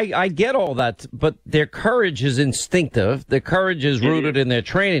 I get all that, but their courage is instinctive. Their courage is rooted in their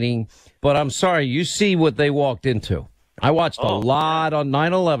training. But I'm sorry, you see what they walked into. I watched a lot on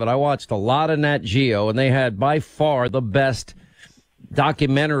 9/11. I watched a lot of Nat Geo, and they had by far the best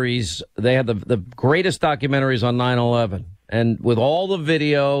documentaries. They had the greatest documentaries on 9/11. And with all the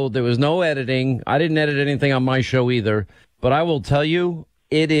video, there was no editing. I didn't edit anything on my show either. But I will tell you,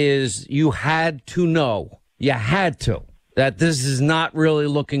 you had to know, that this is not really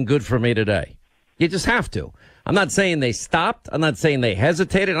looking good for me today. You just have to. I'm not saying they stopped. I'm not saying they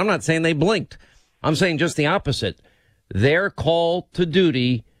hesitated. I'm not saying they blinked. I'm saying just the opposite. Their call to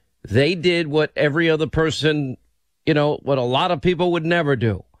duty, they did what every other person, what a lot of people would never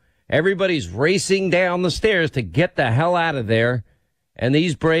do. Everybody's racing down the stairs to get the hell out of there. And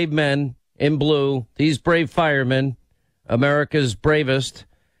these brave men in blue, these brave firemen, America's bravest,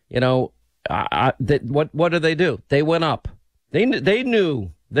 what do they do? They went up. They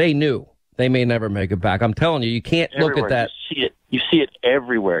knew they may never make it back. I'm telling you, you can't look at that. You see it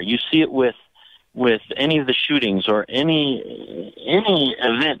everywhere. You see it with any of the shootings or any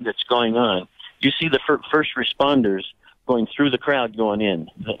event that's going on. You see the first responders going through the crowd going in.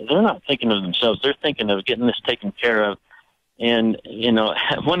 They're not thinking of themselves. They're thinking of getting this taken care of. And,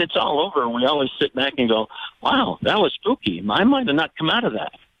 when it's all over, we always sit back and go, wow, that was spooky. I might have not come out of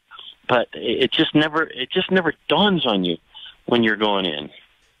that. But it just never dawns on you when you're going in.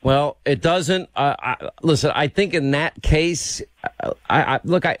 Well, it doesn't. Listen, I think in that case, I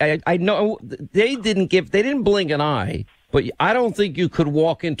know they didn't blink an eye, but I don't think you could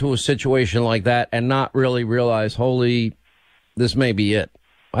walk into a situation like that and not really realize, holy, this may be it.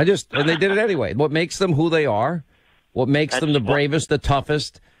 And they did it anyway. What makes them who they are? What makes them the bravest, the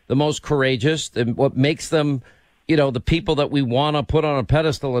toughest, the most courageous, and what makes them, the people that we want to put on a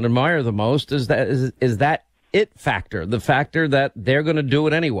pedestal and admire the most is that it factor, the factor that they're going to do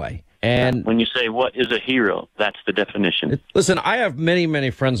it anyway. And when you say what is a hero, that's the definition. Listen, I have many, many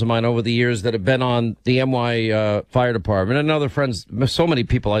friends of mine over the years that have been on the NY Fire Department, and other friends, so many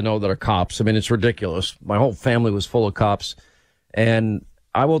people I know that are cops. I mean, it's ridiculous. My whole family was full of cops, and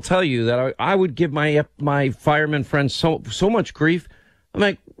I will tell you that I would give my fireman friends so much grief. I'm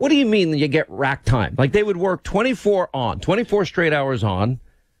like, what do you mean you get rack time? Like, they would work 24 straight hours on,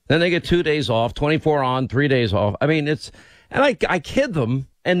 then they get 2 days off, 24 on, 3 days off. I mean, and I kid them,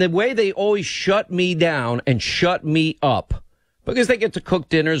 and the way they always shut me down and shut me up, because they get to cook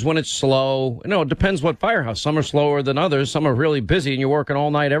dinners when it's slow. It depends what firehouse. Some are slower than others. Some are really busy, and you're working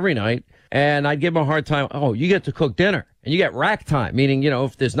all night every night. And I'd give them a hard time. Oh, you get to cook dinner. And you get rack time, meaning,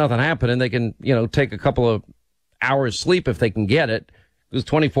 if there's nothing happening, they can, take a couple of hours sleep if they can get it. Because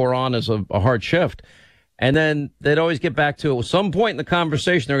 24 on is a hard shift. And then they'd always get back to, at some point in the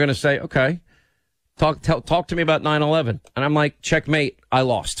conversation, they're going to say, okay, talk to me about 9/11. And I'm like, checkmate, I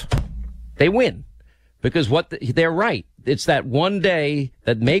lost. They win. Because they're right. It's that one day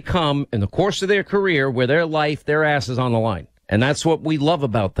that may come in the course of their career where their ass is on the line. And that's what we love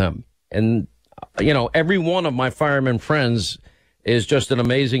about them. And, every one of my fireman friends is just an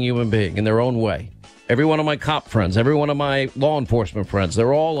amazing human being in their own way. Every one of my cop friends, every one of my law enforcement friends,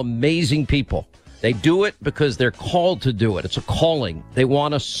 they're all amazing people. They do it because they're called to do it. It's a calling. They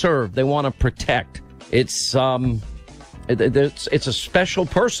want to serve. They want to protect. It's a special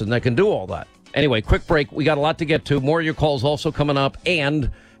person that can do all that. Anyway, quick break. We got a lot to get to. More of your calls also coming up.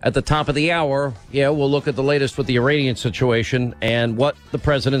 And at the top of the hour, we'll look at the latest with the Iranian situation and what the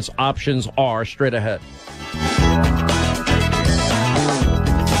president's options are straight ahead.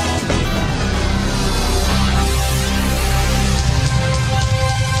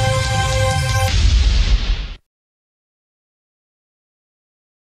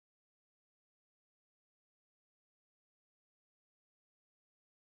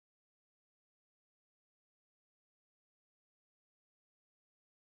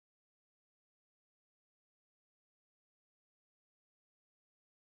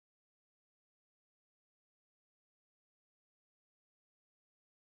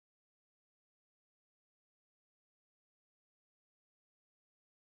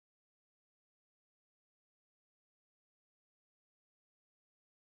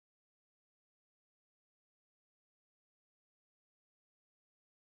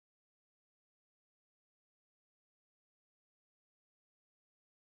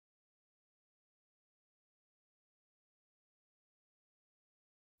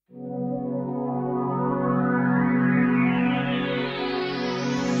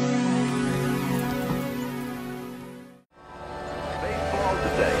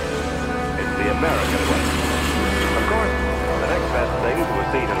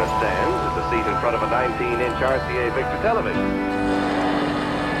 business stands at the seat in front of a 19-inch RCA Victor television.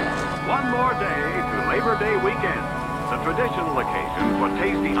 One more day to Labor Day weekend, the traditional occasion for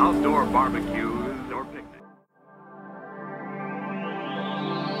tasty outdoor barbecues or picnics.